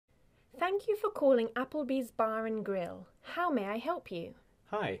Thank you for calling Applebee's Bar and Grill. How may I help you?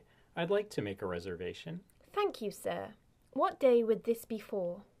 Hi, I'd like to make a reservation. Thank you, sir. What day would this be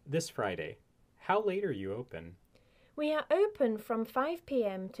for? This Friday. How late are you open? We are open from 5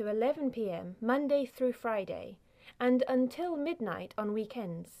 p.m. to 11 p.m. Monday through Friday, and until midnight on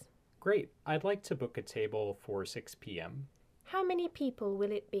weekends. Great, I'd like to book a table for 6 p.m. How many people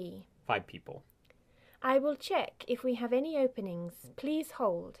will it be? 5 people. I will check if we have any openings. Please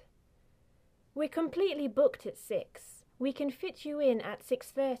hold. We're completely booked at 6. We can fit you in at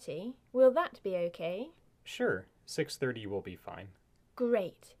 6:30. Will that be okay? Sure, 6:30 will be fine.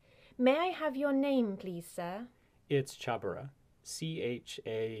 Great. May I have your name, please, sir? It's Chabora.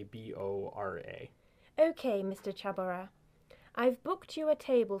 Chabora. Okay, Mr. Chabora. I've booked you a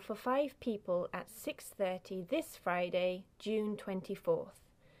table for 5 people at 6:30 this Friday, June 24th.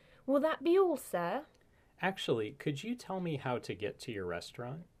 Will that be all, sir? Actually, could you tell me how to get to your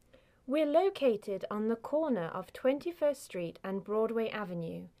restaurant? We're located on the corner of 21st Street and Broadway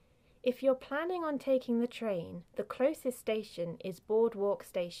Avenue. If you're planning on taking the train, the closest station is Boardwalk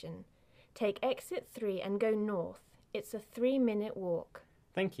Station. Take exit 3 and go north. It's a 3-minute walk.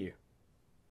 Thank you.